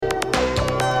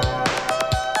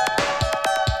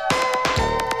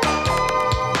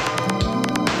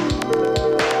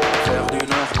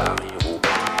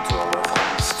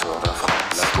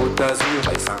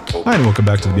And welcome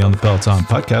back to the Beyond the Peloton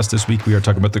podcast. This week we are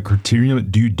talking about the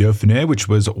Criterium du Dauphiné, which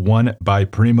was won by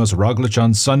Primoz Roglic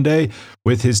on Sunday,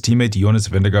 with his teammate Jonas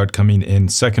Vingegaard coming in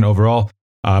second overall.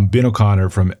 Ben O'Connor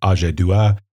from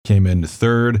AG2R came in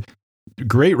third.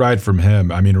 Great ride from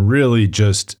him. I mean, really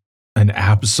just an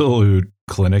absolute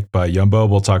clinic by Jumbo.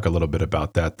 We'll talk a little bit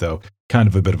about that, though. Kind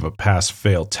of a bit of a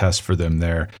pass-fail test for them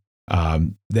there.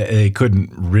 They couldn't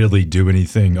really do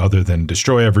anything other than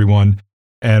destroy everyone.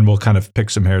 And we'll kind of pick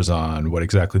some hairs on what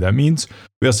exactly that means.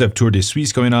 We also have Tour de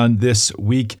Suisse going on this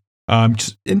week.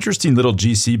 Just interesting little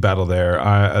GC battle there.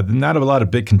 Not a lot of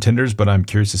big contenders, but I'm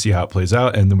curious to see how it plays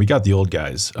out. And then we got the old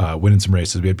guys winning some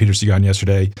races. We had Peter Sagan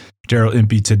yesterday, Daryl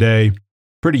Impey today.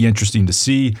 Pretty interesting to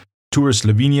see. Tour of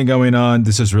Slovenia going on.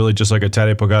 This is really just like a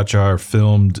Tadej Pogačar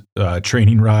filmed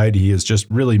training ride. He is just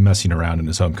really messing around in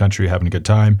his home country, having a good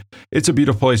time. It's a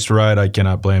beautiful place to ride. I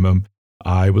cannot blame him.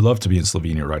 I would love to be in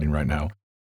Slovenia riding right now.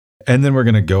 And then we're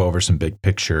going to go over some big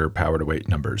picture power to weight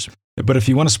numbers. But if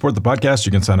you want to support the podcast,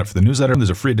 you can sign up for the newsletter.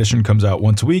 There's a free edition, comes out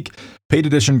once a week. Paid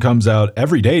edition comes out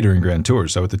every day during Grand Tour.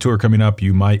 So with the tour coming up,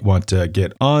 you might want to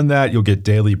get on that. You'll get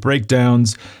daily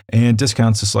breakdowns and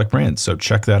discounts to select brands. So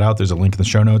check that out. There's a link in the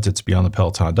show notes. It's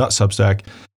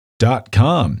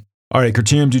beyondthepeloton.substack.com. All right,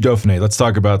 Criterium du Dauphiné. Let's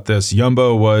talk about this.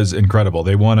 Jumbo was incredible.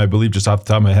 They won, I believe, just off the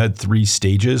top of my head, 3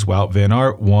 stages. Wout van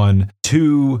Aert won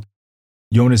 2.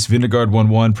 Jonas Vingegaard won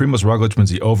 1. Primoz Roglic wins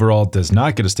the overall, does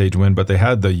not get a stage win, but they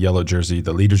had the yellow jersey,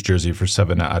 the leader's jersey, for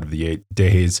 7 out of the 8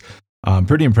 days.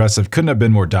 Pretty impressive. Couldn't have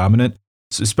been more dominant,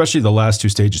 especially the last 2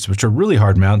 stages, which are really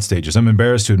hard mountain stages. I'm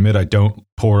embarrassed to admit I don't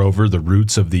pour over the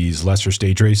routes of these lesser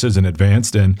stage races in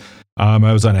advance. And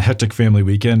I was on a hectic family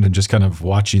weekend and just kind of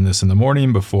watching this in the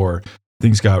morning before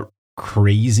things got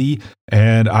crazy.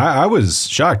 And I was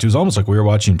shocked. It was almost like we were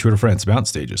watching Tour de France mountain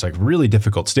stages, like really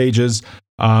difficult stages.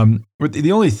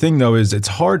 The only thing, though, is it's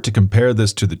hard to compare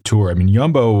this to the Tour. I mean,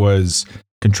 Jumbo was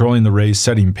controlling the race,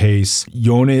 setting pace.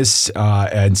 Jonas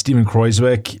and Steven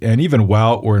Kruijswijk and even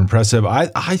Wout were impressive. I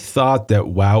thought that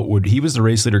Wout he was the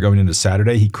race leader going into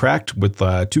Saturday. He cracked with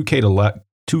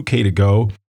 2K to go,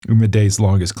 midday's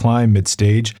longest climb,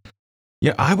 mid-stage.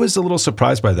 Yeah, I was a little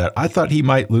surprised by that. I thought he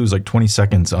might lose like 20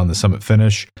 seconds on the summit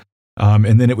finish.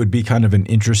 And then it would be kind of an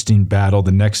interesting battle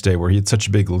the next day where he had such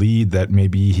a big lead that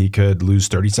maybe he could lose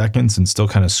 30 seconds and still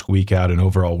kind of squeak out an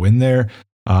overall win there.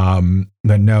 But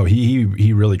no,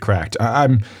 he really cracked.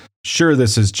 I'm sure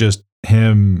this is just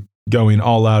him going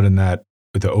all out in that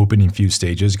with the opening few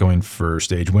stages, going for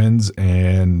stage wins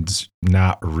and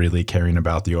not really caring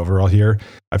about the overall here.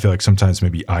 I feel like sometimes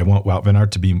maybe I want Wout van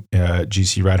Aert to be a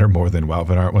GC rider more than Wout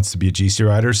van Aert wants to be a GC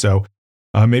rider. So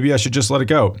maybe I should just let it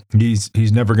go.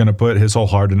 He's never going to put his whole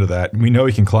heart into that. We know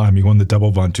he can climb. He won the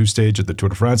Double Ventoux stage at the Tour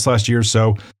de France last year.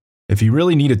 So if he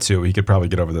really needed to, he could probably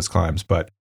get over those climbs.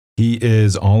 But he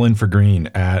is all in for green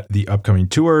at the upcoming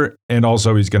Tour. And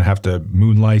also he's going to have to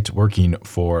moonlight working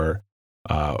for,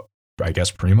 I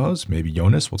guess, Primoz, maybe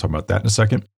Jonas. We'll talk about that in a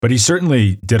second. But he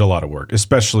certainly did a lot of work,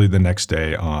 especially the next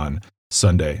day on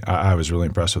Sunday. I was really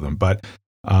impressed with him. But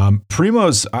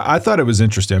Primoz, I thought it was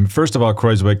interesting. First of all,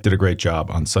 Kruijswijk did a great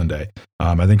job on Sunday.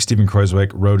 I think Steven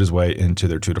Kruijswijk rode his way into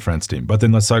their Tour de France team. But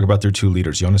then let's talk about their 2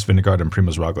 leaders, Jonas Vingegaard and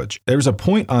Primoz Roglic. There was a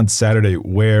point on Saturday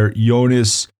where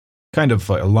Jonas kind of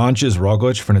launches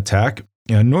Roglic for an attack.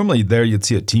 And normally there you'd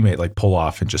see a teammate like pull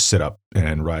off and just sit up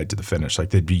and ride to the finish,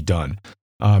 like they'd be done.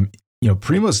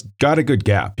 Primoz got a good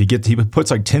gap. He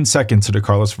puts like 10 seconds into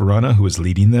Carlos Verona, who is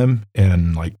leading them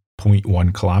in like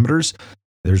 0.1 kilometers.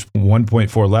 There's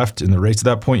 1.4 left in the race at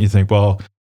that point. You think, well,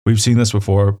 we've seen this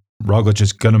before. Roglic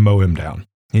is going to mow him down.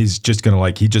 He's just going to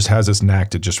he just has this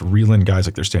knack to just reel in guys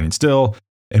like they're standing still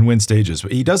and win stages.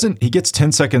 But he doesn't, he gets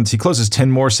 10 seconds. He closes 10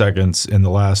 more seconds in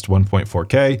the last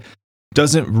 1.4K.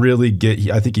 Doesn't really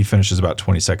I think he finishes about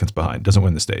 20 seconds behind. Doesn't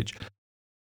win the stage.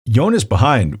 Jonas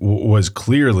behind was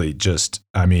clearly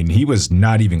he was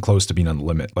not even close to being on the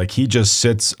limit. Like he just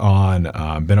sits on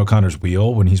Ben O'Connor's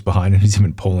wheel when he's behind, and he's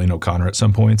even pulling O'Connor at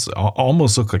some points.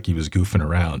 Almost looked like he was goofing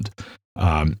around.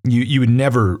 You would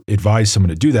never advise someone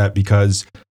to do that because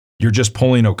you're just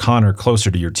pulling O'Connor closer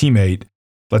to your teammate.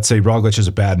 Let's say Roglic has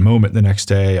a bad moment the next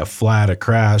day, a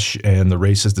crash, and the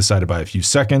race is decided by a few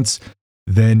seconds.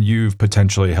 Then you've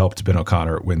potentially helped Ben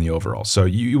O'Connor win the overall. So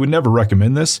you would never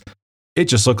recommend this. It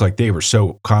just looked like they were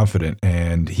so confident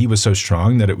and he was so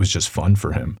strong that it was just fun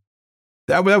for him.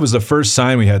 That was the first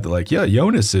sign we had that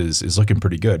Jonas is looking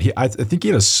pretty good. I think he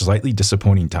had a slightly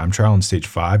disappointing time trial in stage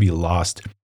 5. He lost,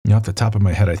 off the top of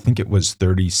my head, I think it was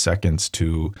 30 seconds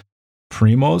to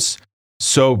Primoz.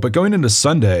 So, but going into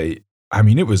Sunday,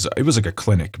 it was like a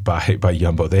clinic by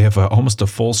Jumbo. They have almost a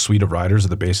full suite of riders at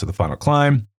the base of the final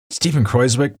climb. Stephen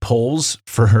Kreuzwick pulls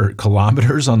for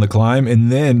kilometers on the climb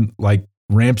and then like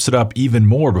ramps it up even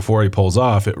more before he pulls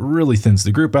off. It really thins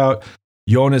the group out.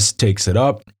 Jonas takes it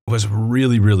up, was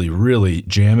really, really, really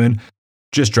jamming,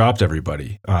 just dropped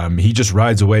everybody. He just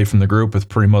rides away from the group with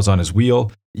Primoz on his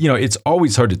wheel. You know, it's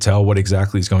always hard to tell what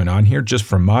exactly is going on here. Just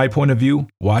from my point of view,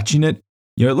 watching it,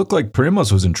 you know, it looked like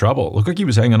Primoz was in trouble. It looked like he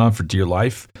was hanging on for dear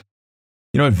life.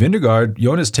 You know, at Vingegaard,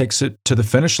 Jonas takes it to the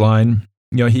finish line.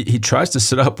 You know, he tries to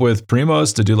sit up with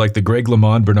Primoz to do like the Greg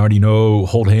LeMond, Bernardino,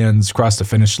 hold hands, cross the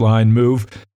finish line move.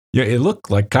 Yeah, it looked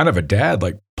like kind of a dad,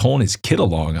 like pulling his kid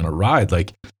along on a ride.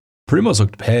 Like Primoz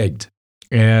looked pegged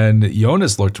and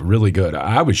Jonas looked really good.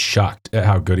 I was shocked at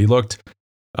how good he looked.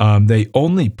 They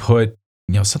only put,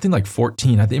 you know, something like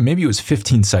 14, I think maybe it was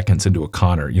 15 seconds into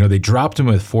O'Connor. You know, they dropped him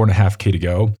with 4.5K to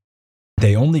go.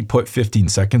 They only put 15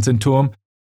 seconds into him.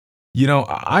 You know,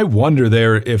 I wonder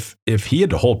there if he had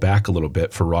to hold back a little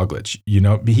bit for Roglic. You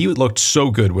know, he looked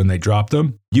so good when they dropped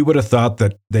him. You would have thought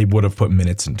that they would have put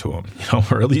minutes into him, you know,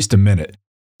 or at least a minute.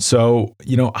 So,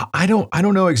 you know, I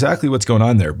don't know exactly what's going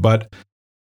on there, but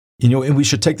you know, and we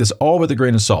should take this all with a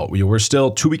grain of salt. We're still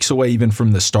 2 weeks away even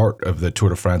from the start of the Tour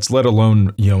de France, let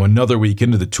alone, you know, another week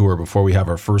into the tour before we have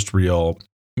our first real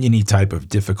any type of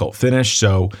difficult finish.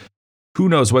 So who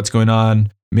knows what's going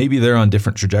on? Maybe they're on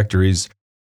different trajectories.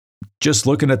 Just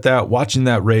looking at that, watching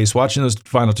that race, watching those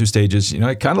final two stages, you know,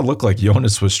 it kind of looked like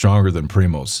Jonas was stronger than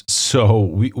Primoz. So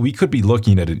we could be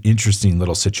looking at an interesting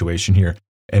little situation here.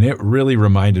 And it really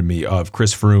reminded me of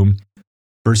Chris Froome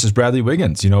versus Bradley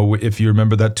Wiggins. You know, if you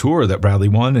remember that tour that Bradley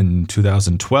won in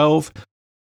 2012,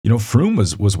 you know, Froome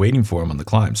was waiting for him on the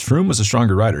climbs. Froome was a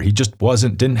stronger rider. He just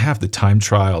didn't have the time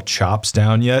trial chops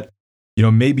down yet. You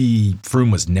know, maybe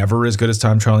Froome was never as good as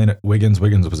time trialing at Wiggins.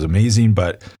 Wiggins was amazing,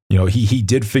 but, you know, he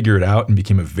did figure it out and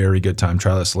became a very good time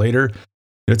trialist later.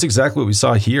 That's exactly what we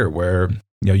saw here, where,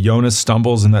 you know, Jonas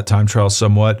stumbles in that time trial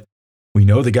somewhat. We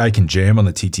know the guy can jam on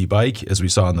the TT bike, as we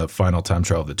saw in the final time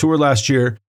trial of the Tour last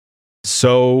year.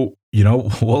 So, you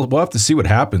know, we'll have to see what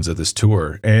happens at this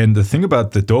Tour. And the thing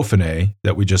about the Dauphiné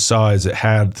that we just saw is it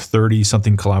had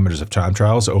 30-something kilometers of time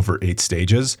trials over 8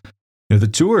 stages. You know, the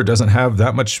Tour doesn't have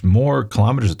that much more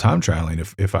kilometers of time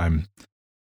trialing, if I'm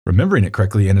remembering it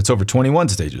correctly, and it's over 21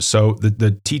 stages. So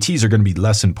the TTs are going to be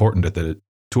less important at the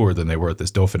Tour than they were at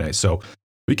this Dauphiné. So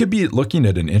we could be looking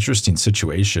at an interesting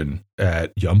situation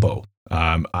at Jumbo.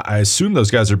 I assume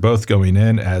those guys are both going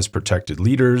in as protected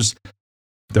leaders.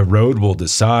 The road will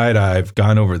decide. I've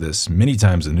gone over this many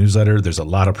times in the newsletter. There's a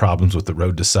lot of problems with the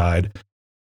road decide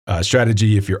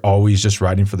strategy. If you're always just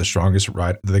riding for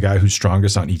the guy who's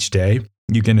strongest on each day,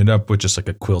 you can end up with just like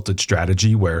a quilted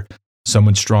strategy where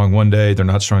someone's strong one day, they're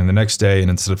not strong the next day. And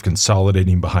instead of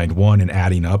consolidating behind one and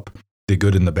adding up the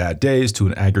good and the bad days to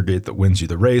an aggregate that wins you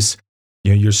the race,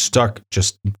 you know, you're stuck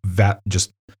just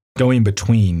going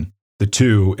between the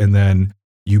two, and then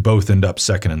you both end up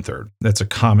second and third. That's a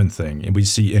common thing. And we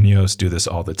see Ineos do this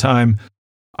all the time.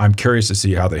 I'm curious to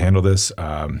see how they handle this.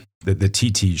 The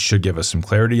TT should give us some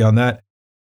clarity on that.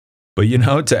 But, you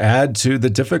know, to add to the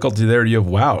difficulty there, you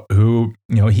have Wout, who,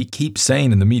 you know, he keeps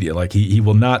saying in the media, like he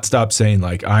will not stop saying,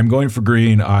 like, I'm going for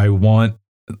green. I want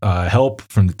help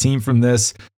from the team from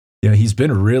this. You know, he's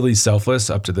been really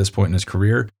selfless up to this point in his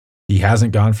career. He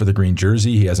hasn't gone for the green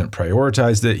jersey. He hasn't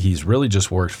prioritized it. He's really just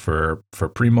worked for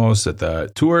Primoz at the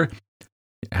Tour.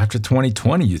 After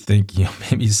 2020, you think, you know,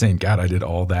 maybe he's saying, God, I did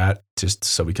all that just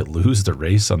so we could lose the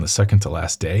race on the second to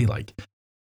last day. Like,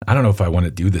 I don't know if I want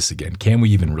to do this again. Can we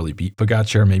even really beat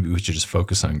Pogačar? Maybe we should just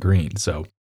focus on green. So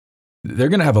they're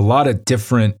going to have a lot of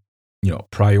different, you know,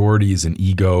 priorities and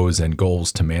egos and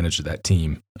goals to manage that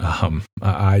team.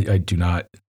 I do not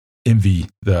envy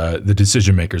the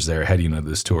decision makers there heading into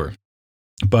this Tour.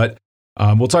 But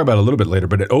we'll talk about it a little bit later,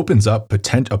 but it opens up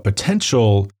a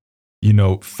potential, you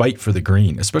know, fight for the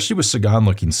green, especially with Sagan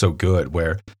looking so good,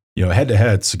 where, you know, head to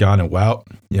head, Sagan and Wout,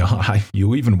 you know,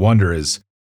 you even wonder is,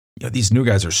 you know, these new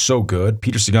guys are so good.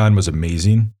 Peter Sagan was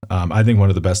amazing. I think one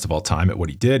of the best of all time at what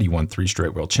he did. He won 3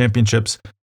 straight world championships.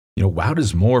 You know, Wout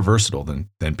is more versatile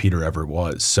than Peter ever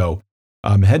was. So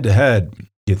head to head,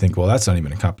 you think, well, that's not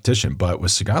even a competition. But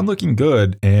with Sagan looking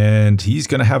good, and he's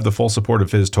going to have the full support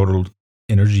of his Total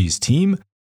Energies team,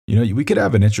 you know, we could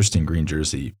have an interesting green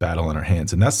jersey battle on our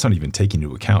hands. And that's not even taking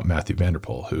into account Mathieu van der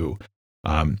Poel, who,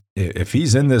 if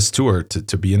he's in this Tour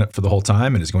to be in it for the whole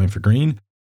time and is going for green,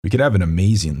 we could have an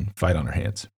amazing fight on our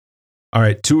hands. All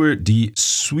right, Tour de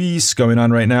Suisse going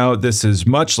on right now. This is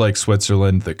much like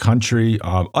Switzerland, the country,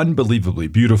 unbelievably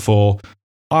beautiful.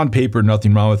 On paper,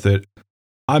 nothing wrong with it.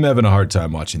 I'm having a hard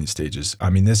time watching these stages. I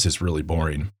mean, this is really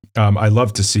boring. I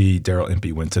love to see Daryl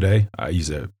Impey win today.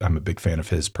 I'm a big fan of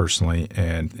his personally,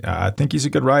 and I think he's a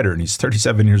good rider. And he's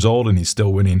 37 years old, and he's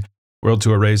still winning World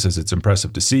Tour races. It's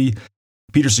impressive to see.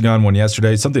 Peter Sagan won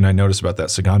yesterday. Something I noticed about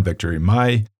that Sagan victory,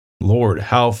 my Lord,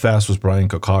 how fast was Brian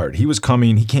Coquard?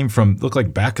 He came from, looked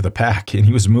like back of the pack, and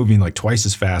he was moving like twice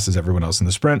as fast as everyone else in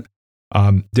the sprint.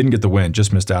 Didn't get the win,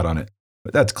 just missed out on it.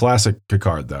 But that's classic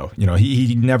Coquard, though. You know,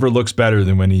 he never looks better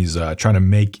than when he's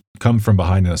trying to come from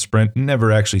behind in a sprint.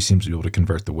 Never actually seems to be able to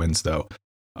convert the wins, though.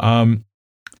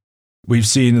 We've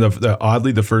seen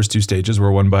oddly the first two stages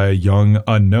were won by young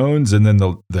unknowns, and then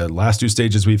the last two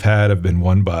stages we've had have been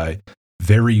won by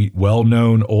very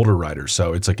well-known older riders.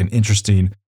 So it's like an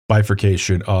interesting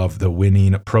bifurcation of the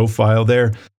winning profile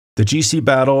there. The GC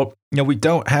battle, you know, we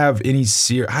don't have any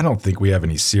I don't think we have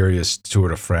any serious Tour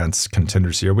de France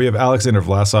contenders here. We have Alexander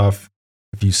Vlasov.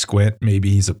 If you squint,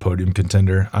 maybe he's a podium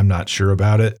contender. I'm not sure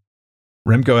about it.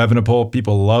 Remco Evenepoel,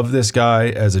 people love this guy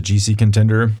as a GC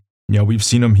contender. You know, we've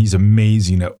seen him. He's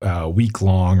amazing at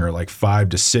week-long or like 5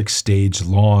 to 6 stage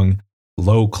long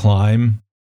low climb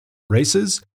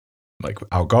races. Like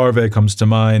Algarve comes to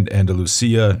mind,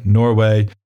 Andalusia, Norway.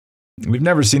 We've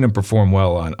never seen him perform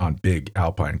well on big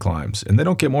alpine climbs, and they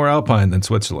don't get more alpine than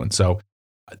Switzerland. So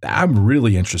I'm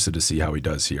really interested to see how he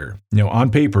does here. You know,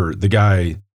 on paper, the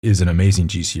guy is an amazing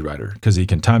GC rider because he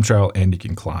can time trial and he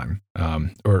can climb. Let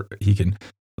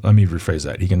me rephrase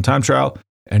that. He can time trial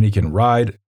and he can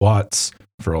ride watts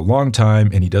for a long time,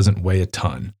 and he doesn't weigh a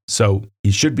ton. So he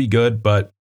should be good,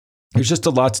 but there's just a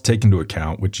lot to take into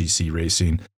account with GC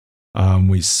racing.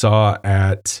 We saw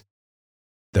at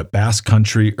the Basque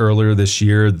Country earlier this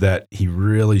year that he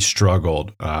really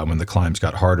struggled when the climbs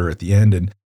got harder at the end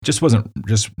and just wasn't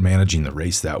just managing the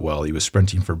race that well. He was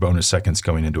sprinting for bonus seconds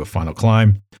going into a final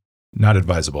climb. Not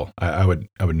advisable. I would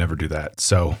never do that.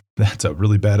 So that's a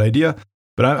really bad idea.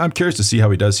 But I'm curious to see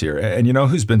how he does here. And you know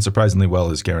who's been surprisingly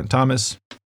well is Geraint Thomas.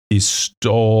 He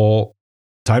stole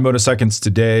time bonus seconds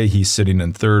today. He's sitting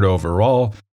in third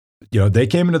overall. You know, they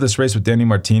came into this race with Danny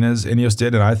Martinez, Ineos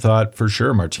did, and I thought for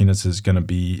sure Martinez is going to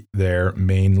be their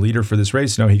main leader for this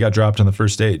race. No, he got dropped on the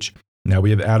first stage. Now we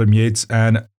have Adam Yates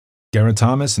and Geraint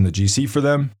Thomas in the GC for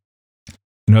them.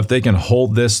 You know, if they can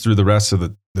hold this through the rest of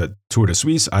the Tour de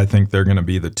Suisse, I think they're going to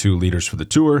be the two leaders for the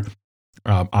Tour.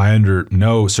 I under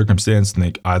no circumstance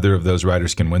think either of those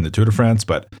riders can win the Tour de France,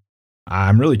 but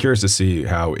I'm really curious to see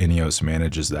how Ineos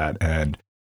manages that and,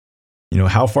 you know,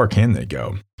 how far can they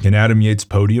go? Can Adam Yates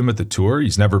podium at the Tour?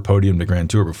 He's never podiumed a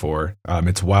Grand Tour before.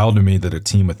 It's wild to me that a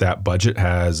team with that budget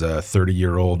has a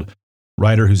 30-year-old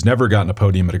rider who's never gotten a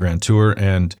podium at a Grand Tour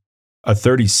and a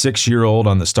 36-year-old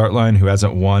on the start line who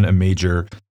hasn't won a major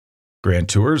Grand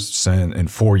Tours in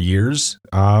 4 years.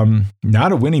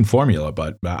 Not a winning formula,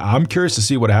 but I'm curious to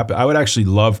see what happens. I would actually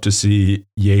love to see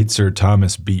Yates or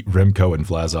Thomas beat Remco and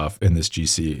Vlasov in this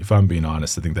GC. If I'm being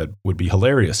honest, I think that would be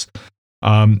hilarious.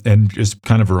 And just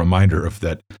kind of a reminder of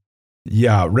that,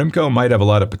 yeah, Remco might have a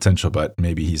lot of potential, but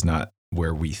maybe he's not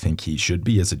where we think he should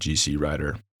be as a GC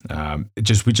rider.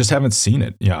 We just haven't seen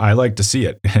it. Yeah, I like to see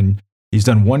it. And he's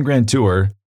done one Grand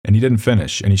Tour and he didn't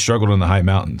finish and he struggled on the high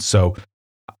mountains. So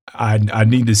I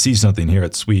need to see something here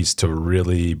at Suisse to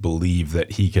really believe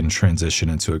that he can transition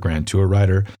into a Grand Tour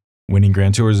rider. Winning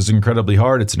Grand Tours is incredibly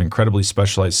hard. It's an incredibly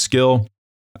specialized skill.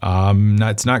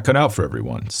 It's not cut out for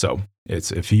everyone. So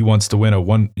if he wants to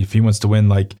win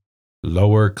like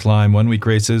lower climb 1 week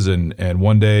races and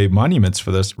one day monuments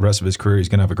for the rest of his career, he's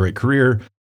going to have a great career.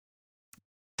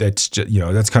 That's just, you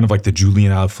know, that's kind of like the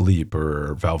Julian Alaphilippe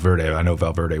or Valverde. I know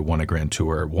Valverde won a Grand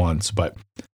Tour once, but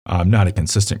not a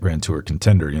consistent Grand Tour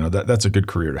contender. You know, that's a good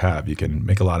career to have. You can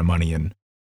make a lot of money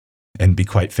and be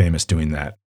quite famous doing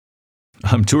that.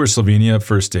 Tour Slovenia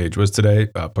first stage was today.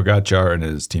 Pogačar and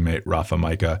his teammate Rafa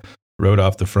Majka rode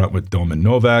off the front with Domen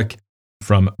Novak.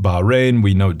 From Bahrain,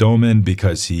 we know Domen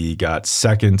because he got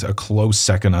a close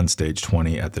second on stage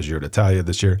 20 at the Giro d'Italia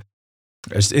this year.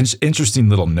 Just an interesting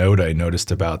little note I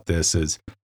noticed about this is,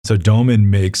 so Domen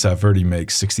makes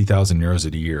 60,000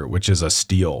 euros a year, which is a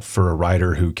steal for a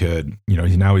rider who could, you know,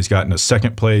 now he's gotten a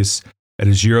second place at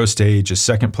a Giro stage, a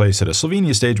second place at a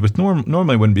Slovenia stage, which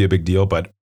normally wouldn't be a big deal, but,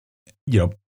 you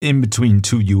know, in between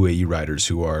two UAE riders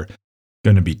who are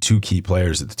going to be two key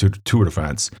players at the Tour de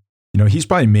France, you know, he's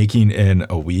probably making in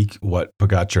a week what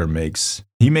Pogačar makes.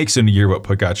 He makes in a year what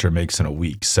Pogačar makes in a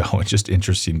week. So it's just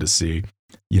interesting to see,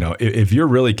 you know, if you're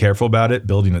really careful about it,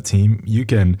 building a team, you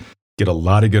can get a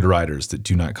lot of good riders that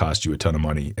do not cost you a ton of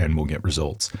money and will get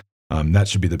results. That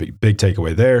should be the big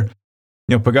takeaway there.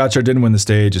 You know, Pogačar didn't win the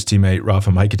stage. His teammate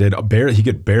Rafa Majka did. He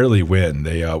could barely win.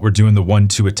 They were doing the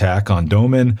 1-2 attack on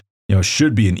Domen.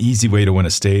 should be an easy way to win a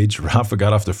stage. Rafa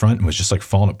got off the front and was just like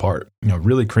falling apart,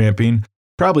 really cramping.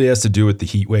 Probably has to do with the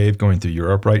heat wave going through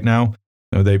Europe right now.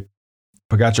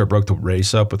 Pogačar broke the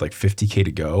race up with like 50K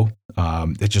to go.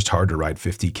 It's just hard to ride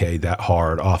 50K that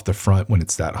hard off the front when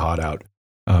it's that hot out.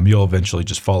 You'll eventually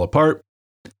just fall apart.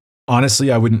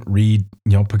 Honestly, I wouldn't read,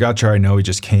 Pogačar, I know he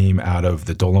just came out of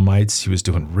the Dolomites. He was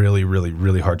doing really, really,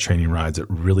 really hard training rides at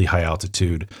really high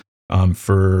altitude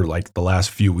for like the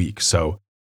last few weeks. So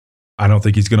I don't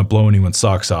think he's going to blow anyone's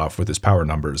socks off with his power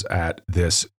numbers at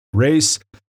this race.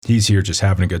 He's here just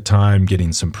having a good time,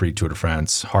 getting some pre-Tour de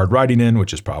France hard riding in,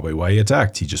 which is probably why he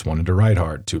attacked. He just wanted to ride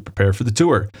hard to prepare for the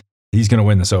Tour. He's going to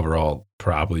win this overall,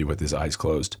 probably with his eyes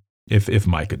closed. If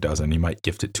Micah doesn't, he might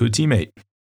gift it to a teammate.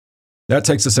 That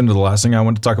takes us into the last thing I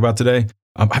want to talk about today.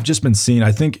 I've just been seeing,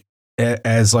 I think,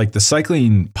 as like the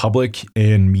cycling public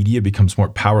and media becomes more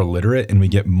power literate and we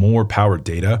get more power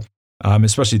data,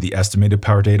 especially the estimated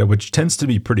power data, which tends to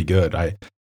be pretty good.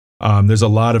 There's a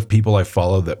lot of people I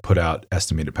follow that put out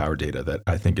estimated power data that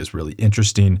I think is really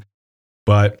interesting,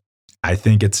 but I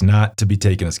think it's not to be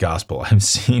taken as gospel. I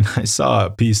saw a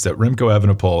piece that Remco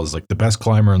Evenepoel is like the best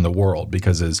climber in the world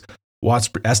because his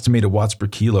estimated watts per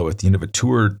kilo at the end of a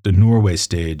Tour de Norway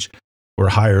stage were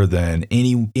higher than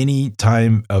any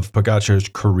time of Pogačar's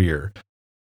career.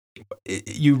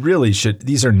 You really should.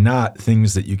 These are not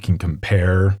things that you can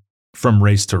compare from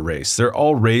race to race. They're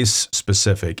all race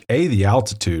specific. The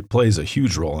altitude plays a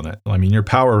huge role in it. I mean, your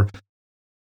power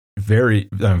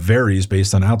varies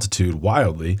based on altitude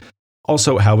wildly.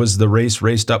 Also, how was the race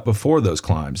raced up before those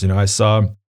climbs? I saw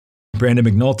Brandon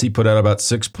McNulty put out about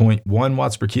 6.1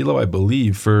 watts per kilo, I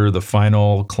believe, for the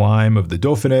final climb of the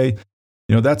Dauphiné.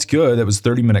 That's good. That was a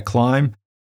 30-minute climb.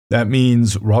 That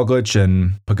means Roglic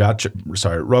and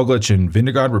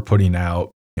Vingegaard were putting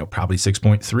out, probably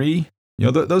 6.3.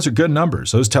 Those are good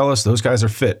numbers. Those tell us those guys are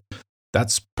fit.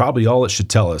 That's probably all it should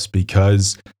tell us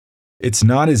because it's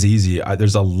not as easy.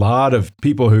 There's a lot of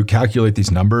people who calculate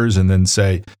these numbers and then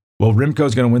say, well,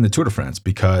 Remco's going to win the Tour de France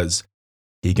because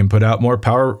he can put out more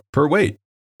power per weight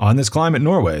on this climb at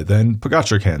Norway than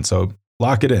Pogačar can. So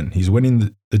lock it in. He's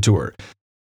winning the Tour.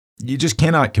 You just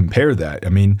cannot compare that. I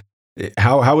mean,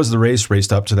 how was the race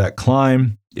raced up to that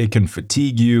climb? It can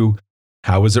fatigue you.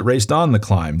 How was it raced on the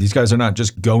climb? These guys are not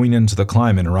just going into the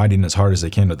climb and riding as hard as they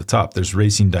can to the top. There's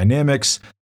racing dynamics.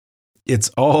 It's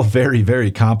all very, very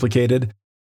complicated.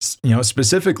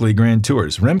 Specifically Grand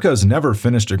Tours. Remco's never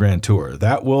finished a Grand Tour.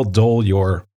 That will dull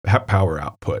your power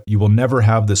output. You will never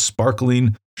have the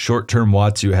sparkling short-term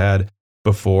watts you had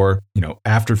before,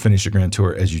 after finishing a Grand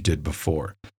Tour as you did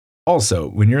before. Also,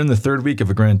 when you're in the third week of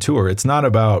a Grand Tour, it's not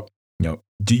about,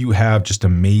 do you have just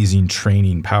amazing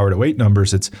training power to weight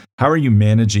numbers? It's how are you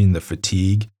managing the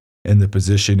fatigue and the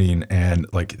positioning and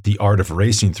like the art of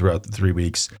racing throughout the 3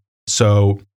 weeks.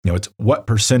 So, it's what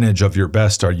percentage of your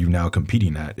best are you now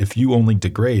competing at? If you only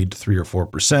degrade 3 or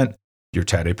 4%, you're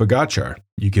Tadej Pogačar.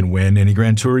 You can win any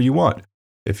Grand Tour you want.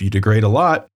 If you degrade a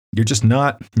lot, you're just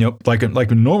not, like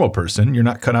a normal person, you're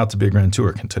not cut out to be a Grand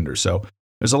Tour contender. So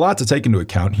there's a lot to take into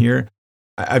account here.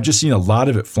 I've just seen a lot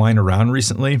of it flying around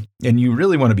recently, and you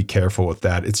really want to be careful with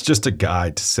that. It's just a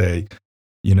guide to say,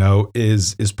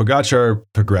 is Pogačar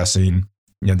progressing?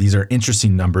 These are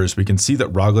interesting numbers. We can see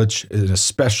that Roglic, and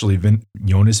especially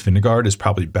Jonas Vingegaard, is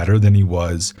probably better than he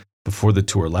was before the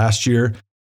Tour last year,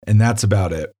 and that's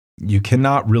about it. You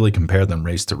cannot really compare them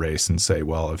race to race and say,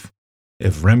 well, if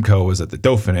Remco was at the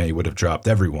Dauphiné, he would have dropped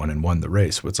everyone and won the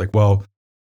race. It's like, well,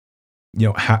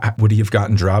 how would he have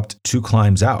gotten dropped 2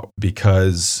 climbs out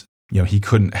because, he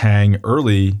couldn't hang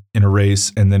early in a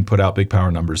race and then put out big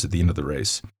power numbers at the end of the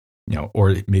race,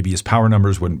 or maybe his power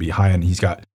numbers wouldn't be high and he's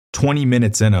got 20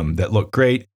 minutes in him that look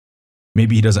great.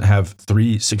 Maybe he doesn't have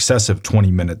 3 successive 20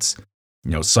 minutes,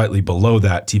 slightly below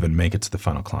that to even make it to the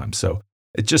final climb. So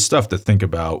it's just stuff to think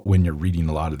about when you're reading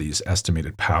a lot of these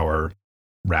estimated power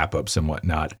wrap-ups and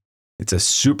whatnot. It's a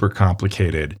super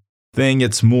complicated thing.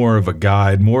 It's more of a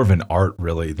guide, more of an art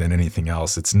really than anything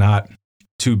else. It's not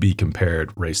to be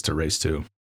compared race to race to.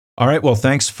 All right, well,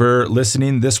 thanks for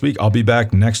listening this week. I'll be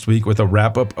back next week with a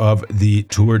wrap-up of the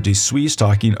Tour de Suisse,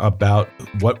 talking about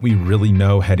what we really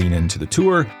know heading into the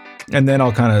Tour. And then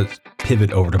I'll kind of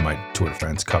pivot over to my Tour de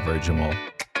France coverage and we'll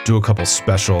do a couple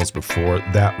specials before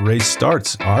that race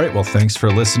starts. All right, well, thanks for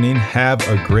listening. Have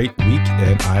a great week,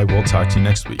 and I will talk to you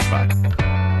next week.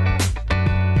 Bye.